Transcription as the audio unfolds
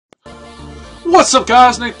What's up,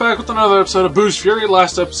 guys? Nick back with another episode of Boo's Fury.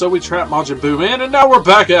 Last episode we trapped Majin Buu in, and now we're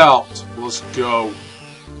back out. Let's go.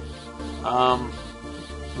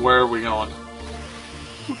 Where are we going?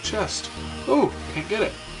 Ooh, chest. Ooh, can't get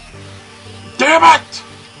it. Damn it!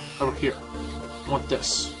 Over here. I want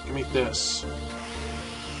this. Give me this.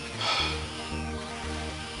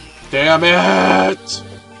 Damn it!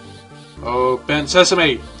 Open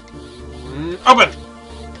sesame. Open!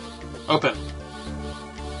 Open.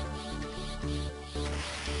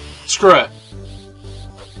 Screw it.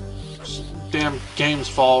 Damn game's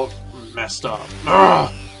fault. Messed up. Ugh.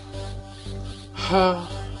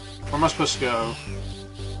 Where am I supposed to go?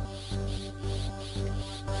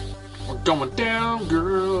 We're going down,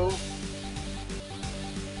 girl.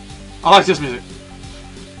 I like this music.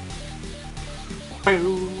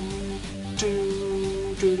 Do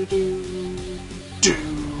do do do do.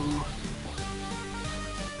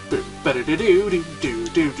 Better do do do do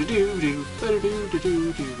do do do. Better do do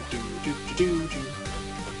do do do do do do.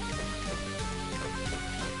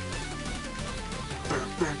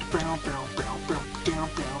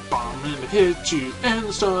 I'm gonna hit you in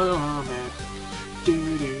the stomach.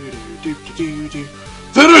 Do do do do do do.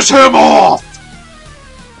 Finish him off!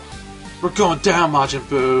 We're going down, Majin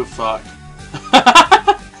Buu. Fuck.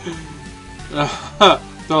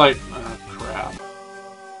 They're like, oh, crap.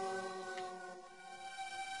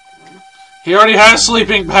 He already has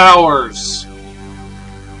sleeping powers.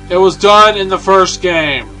 It was done in the first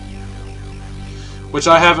game, which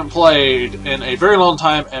I haven't played in a very long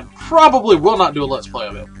time, and probably will not do a let's play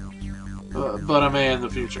of it. But I may in the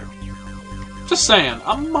future. Just saying,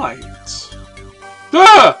 I might.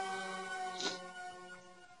 Ah!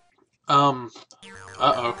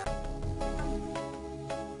 Uh-oh.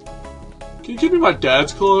 Can you give me my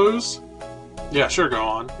dad's clothes? Yeah, sure, go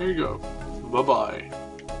on. Here you go. Bye-bye.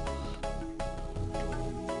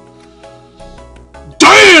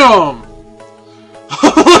 Damn!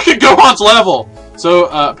 Look at Gohan's level! So,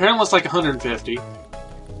 apparently it's like 150.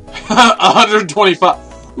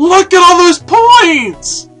 125. Look at all those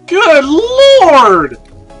points! Good lord!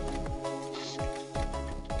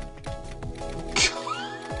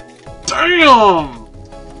 Damn!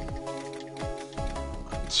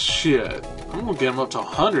 Shit. I'm gonna get him up to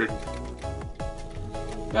 100.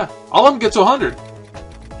 Yeah, all of them get to 100.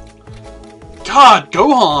 God,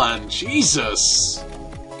 Gohan! Jesus!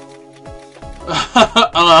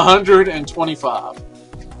 125.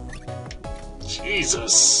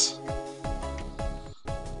 Jesus.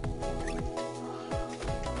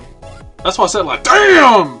 That's why I said, like,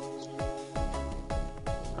 damn!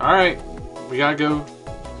 Alright, we gotta go.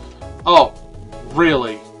 Oh,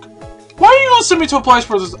 really? Why are you gonna send me to a place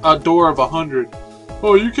where there's a door of 100?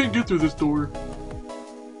 Oh, you can't get through this door.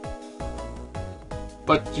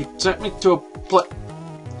 But you sent me to a place.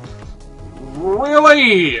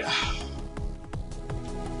 Really?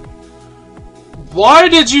 Why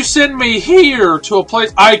did you send me here to a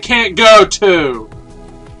place I can't go to?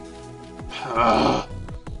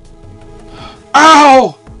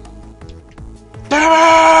 Ow!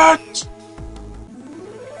 Damn it!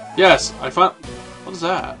 Yes, I found. What is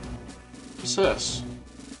that? What's this?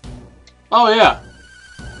 Oh, yeah.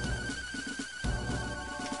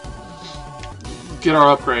 Get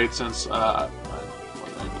our upgrade since, I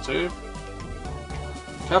wasn't able to.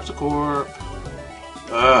 Capsule Corp.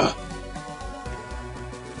 Ugh.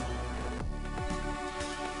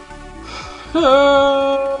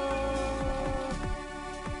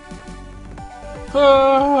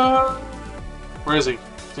 Where is he?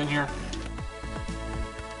 He's in here.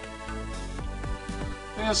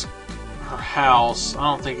 I guess her house. I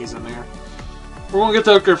don't think he's in there. We're gonna get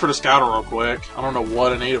the upgrade for the scouter real quick. I don't know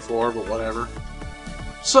what I need it for, but whatever.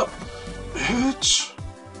 So, bitch.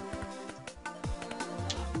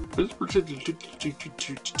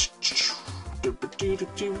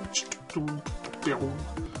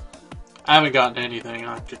 I haven't gotten anything.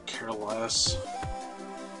 I could care less.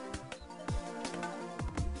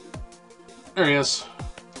 There he is.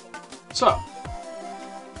 So.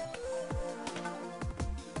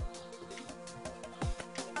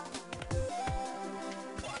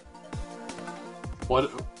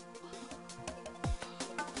 What?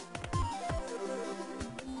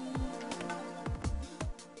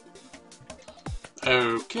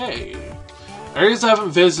 Okay. Areas I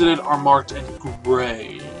haven't visited are marked in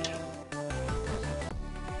gray.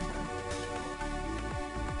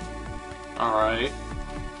 Alright.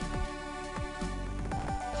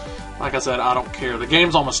 Like I said, I don't care. The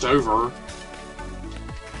game's almost over.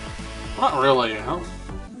 Not really, huh?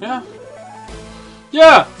 Yeah.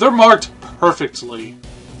 Yeah, they're marked perfectly.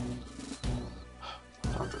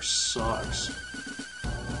 Thunder sucks.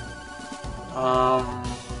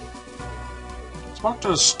 It's marked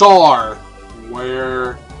on a star.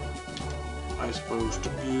 Where am I supposed to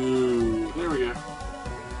go? There we go.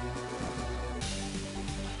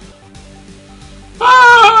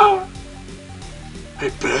 Ah! Hey,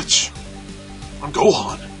 bitch. I'm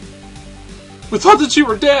Gohan. We thought that you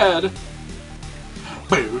were dead.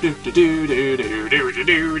 I'm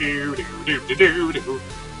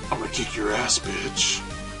gonna kick your ass, bitch.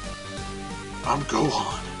 I'm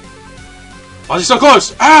Gohan. Why is he so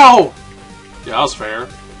close? Ow! Yeah, that was fair.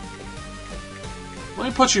 Let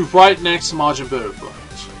me put you right next to Majin Buu.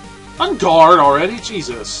 On guard already?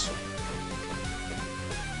 Jesus.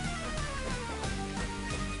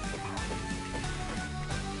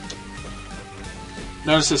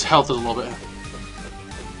 Notice his health is a little bit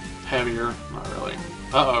heavier. Not really.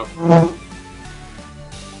 Uh-oh.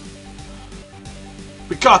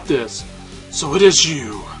 We got this. So it is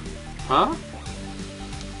you. Huh?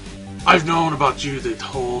 I've known about you the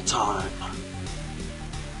whole time.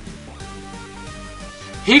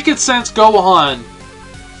 He could sense Gohan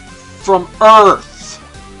from Earth.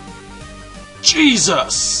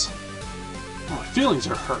 Jesus! Oh, my feelings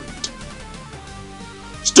are hurt.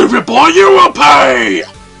 Stupid boy, you will pay!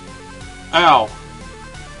 Ow.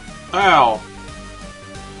 Ow.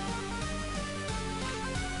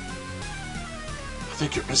 I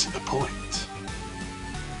think you're missing the point.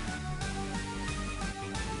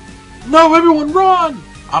 No, everyone run!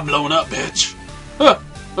 I'm blowing up, bitch.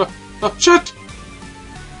 Shit!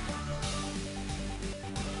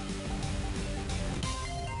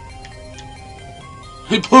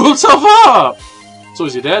 He blew himself up! So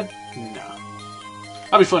is he dead? No.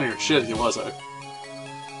 That'd be funnier shit if he was, though.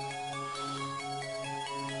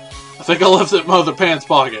 I think I left it in my other pants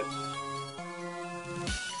pocket.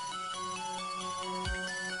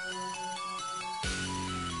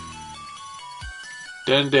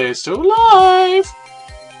 Dende's still alive!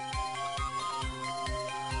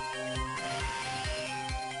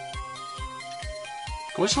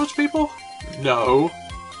 Can we switch people? No.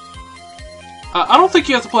 I don't think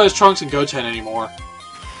you have to play as Trunks and Goten anymore.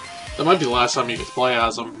 That might be the last time you get to play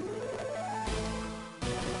as them.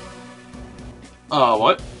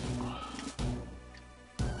 What?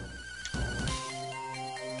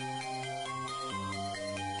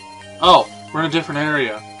 Oh, we're in a different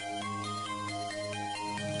area.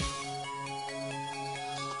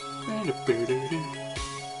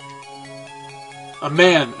 A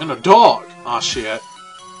man and a dog. Aw, shit.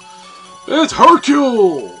 It's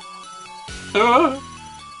Hercule!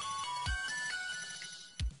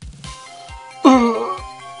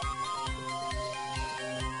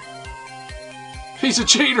 He's a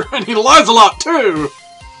cheater and he lies a lot too!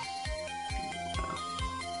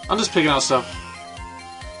 I'm just picking out stuff.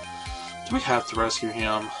 Do we have to rescue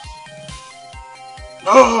him?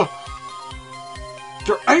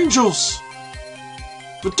 They're angels!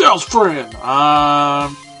 Vidal's friend!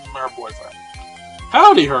 I'm her boyfriend.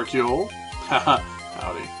 Howdy, Hercule!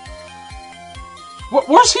 Howdy.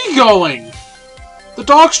 Where's he going? The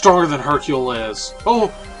dog's stronger than Hercule is.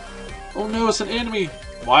 Oh no, it's an enemy.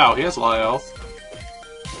 Wow, he has a lot of health.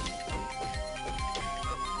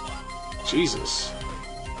 Jesus.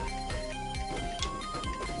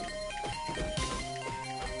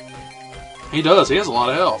 He does, he has a lot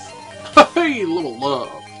of health. Hey, little love.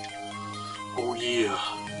 Oh yeah.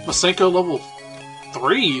 Masenko level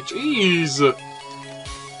 3? Jeez.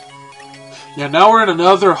 Yeah, now we're in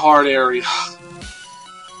another hard area.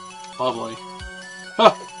 Lovely.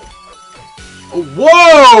 Huh. Oh,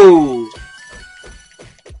 whoa!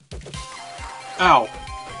 Ow.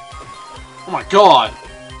 Oh my god.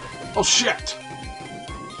 Oh shit.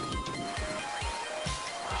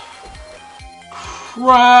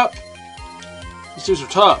 Crap. These dudes are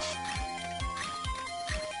tough.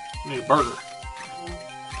 I need a burger.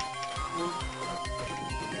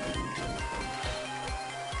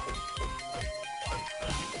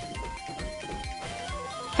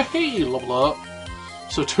 Hey, level up.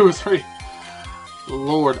 So 2 or 3.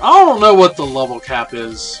 Lord, I don't know what the level cap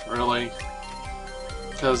is, really.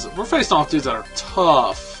 Because we're facing off dudes that are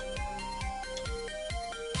tough.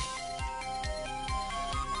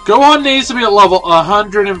 Gohan needs to be at level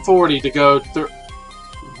 140 to go through.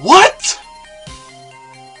 What?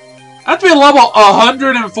 I have to be at level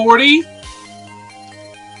 140? Is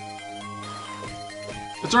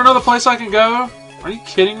there another place I can go? Are you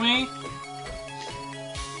kidding me?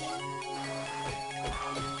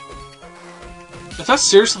 If that's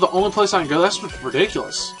seriously the only place I can go, that's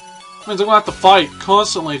ridiculous. That means I'm going to have to fight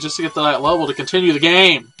constantly just to get to that level to continue the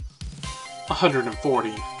game. 140.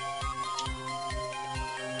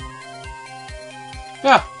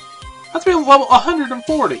 Yeah. I have to be at level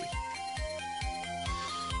 140.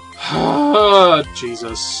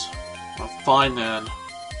 Jesus. Well, fine then.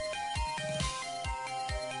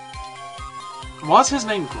 Why's his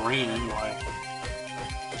name Green anyway?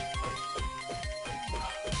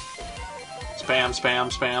 Spam,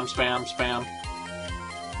 spam, spam, spam, spam.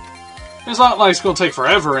 It's not like it's going to take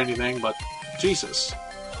forever or anything, but Jesus.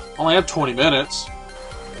 Only have 20 minutes.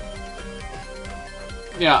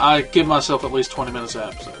 Yeah, I give myself at least 20 minutes an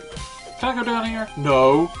episode. Can I go down here?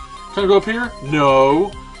 No. Can I go up here?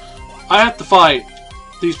 No. I have to fight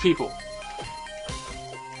these people.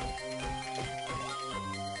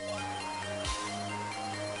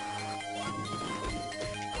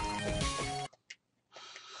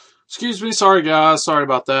 Excuse me, sorry guys, sorry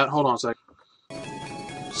about that. Hold on a second.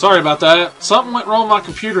 Sorry about that. Something went wrong with my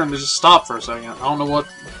computer and it just stopped for a second. I don't know what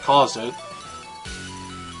caused it.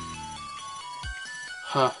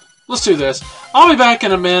 Huh. Let's do this. I'll be back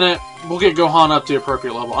in a minute. We'll get Gohan up to the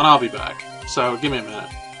appropriate level, and I'll be back. So, give me a minute.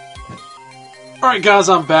 Alright guys,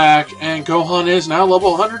 I'm back, and Gohan is now level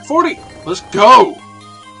 140. Let's go!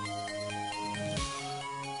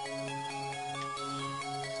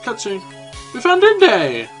 Cutscene. We found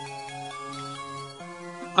Dende!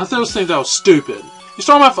 I always think that was stupid. You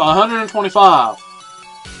started off at 125,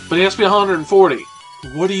 but he has to be 140.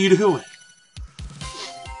 What are you doing?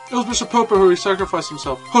 It was Mr. Popo who sacrificed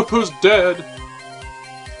himself. Popo's dead!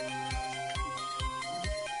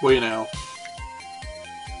 Well, you know.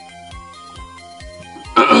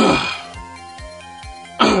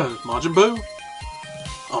 Majin Buu?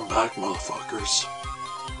 I'm back, motherfuckers.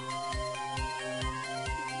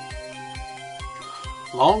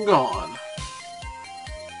 Long gone.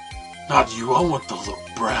 Not you, I want the little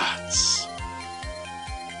brats.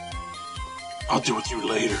 I'll deal with you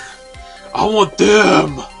later. I want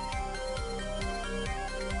them!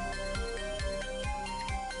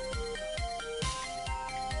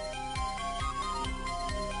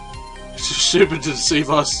 It's just stupid to deceive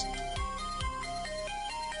us.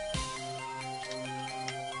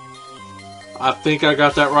 I think I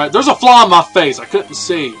got that right. There's a flaw in my face. I couldn't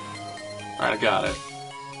see. Alright, I got it.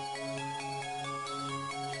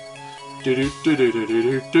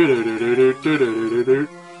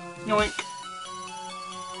 Yoink.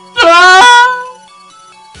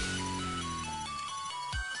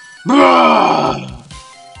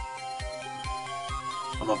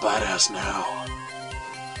 I'm a badass now.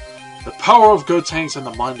 The power of Gotenks and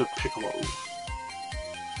the mind of Piccolo.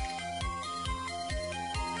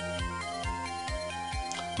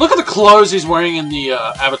 Look at the clothes he's wearing in the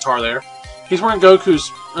avatar there. He's wearing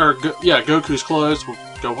Goku's, Goku's clothes. Well,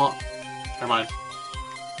 Gohan. Never mind.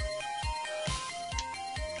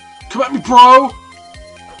 Come at me, bro!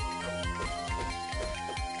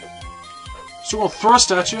 Still gonna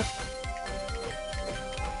thrust at you.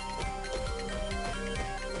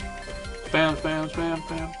 Bam, bam, bam,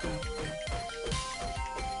 bam, bam.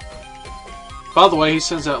 By the way, he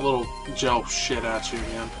sends that little gel shit at you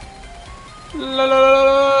again. La la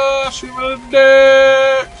la la, shoot my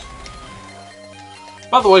dick!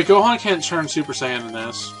 By the way, Gohan can't turn Super Saiyan in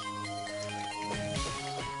this.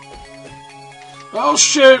 Oh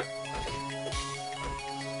shit!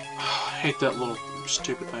 I hate that little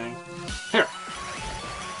stupid thing. Here!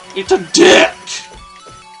 Eat a dick!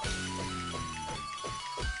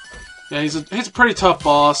 Yeah, he's a pretty tough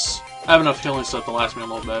boss. I have enough healing stuff to last me a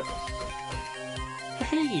little bit.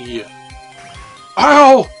 Hey!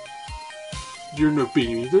 Ow! You're no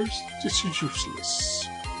beanie. This is useless.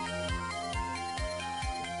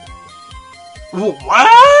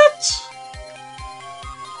 What?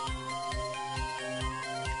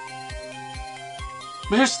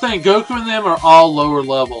 But here's the thing, Goku and them are all lower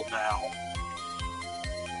level now.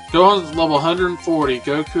 Gohan's level 140,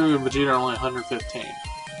 Goku and Vegeta are only 115.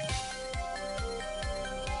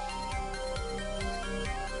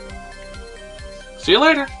 See you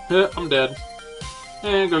later. Yeah, I'm dead.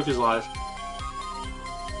 And Goku's alive.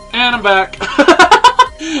 And I'm back.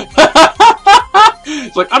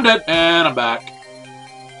 It's like, I'm dead, and I'm back.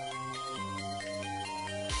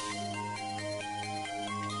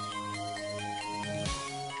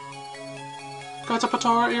 Got a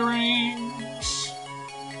Patara earrings.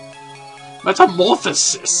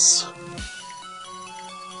 Metamorphosis.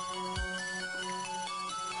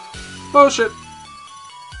 Oh shit.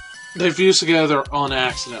 They fused together on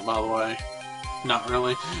accident, by the way. Not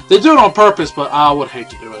really. They do it on purpose, but I would hate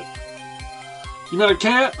to do it. You mean I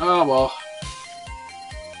can't? Oh, well.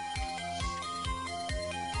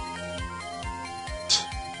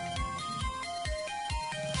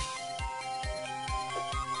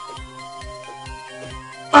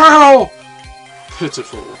 Ow!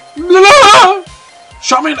 Pitiful.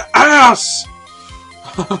 Shot me in the ass!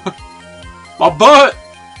 My butt!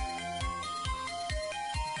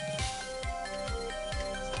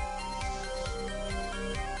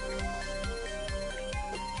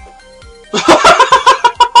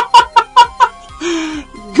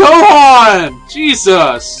 on!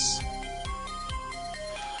 Jesus!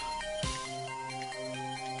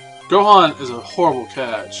 Gohan is a horrible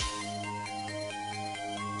catch.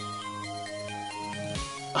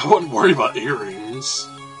 I wouldn't worry about earrings.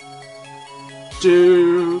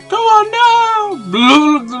 Dude, go on now!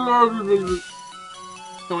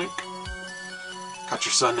 Yoink. Got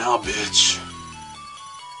your son now, bitch.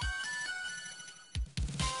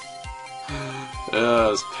 That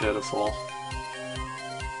was pitiful.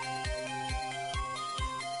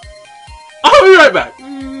 I'll be right back.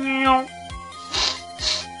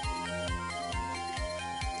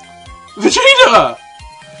 Vegeta!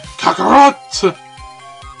 Kakarot!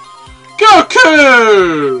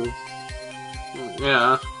 Goku!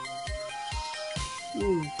 Yeah.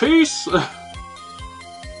 Peace.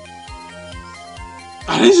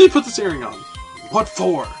 I need you to put this earring on. What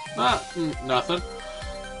for? Nothing.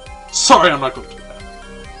 Sorry, I'm not going to do that.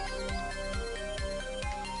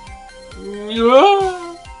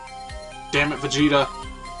 Damn it, Vegeta.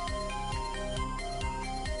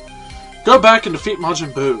 Go back and defeat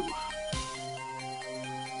Majin Buu.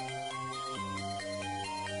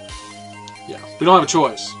 Yeah, we don't have a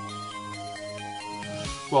choice.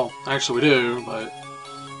 Well, actually we do, but...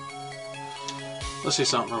 Let's see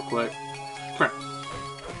something real quick. Come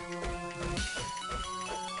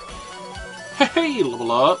here. Hey,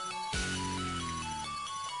 level up.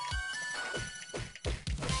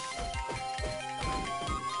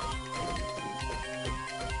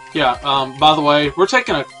 Yeah, by the way, we're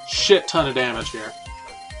taking a shit ton of damage here.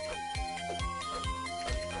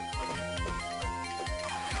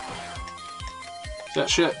 Is that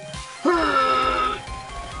shit?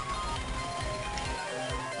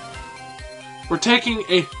 We're taking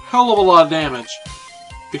a hell of a lot of damage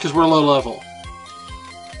because we're low level.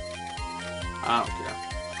 I don't care.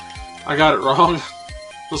 I got it wrong.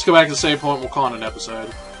 Let's go back to the save point. We'll call it an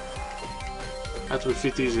episode. After we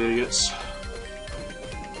defeat these idiots.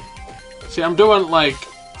 See, I'm doing like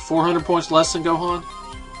 400 points less than Gohan.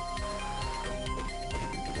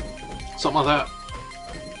 Something like that.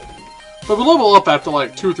 But we level up after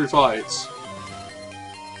like 2 or 3 fights.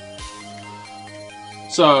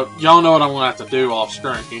 So, y'all know what I'm going to have to do off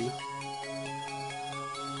screen.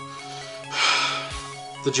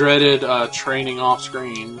 The dreaded training off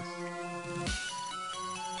screen.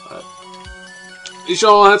 But, at least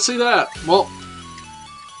y'all had to see that. Well,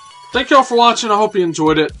 thank y'all for watching. I hope you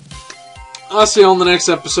enjoyed it. I'll see you on the next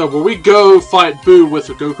episode where we go fight Buu with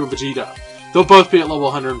Goku and Vegeta. They'll both be at level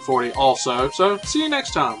 140 also. So, see you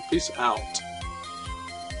next time. Peace out.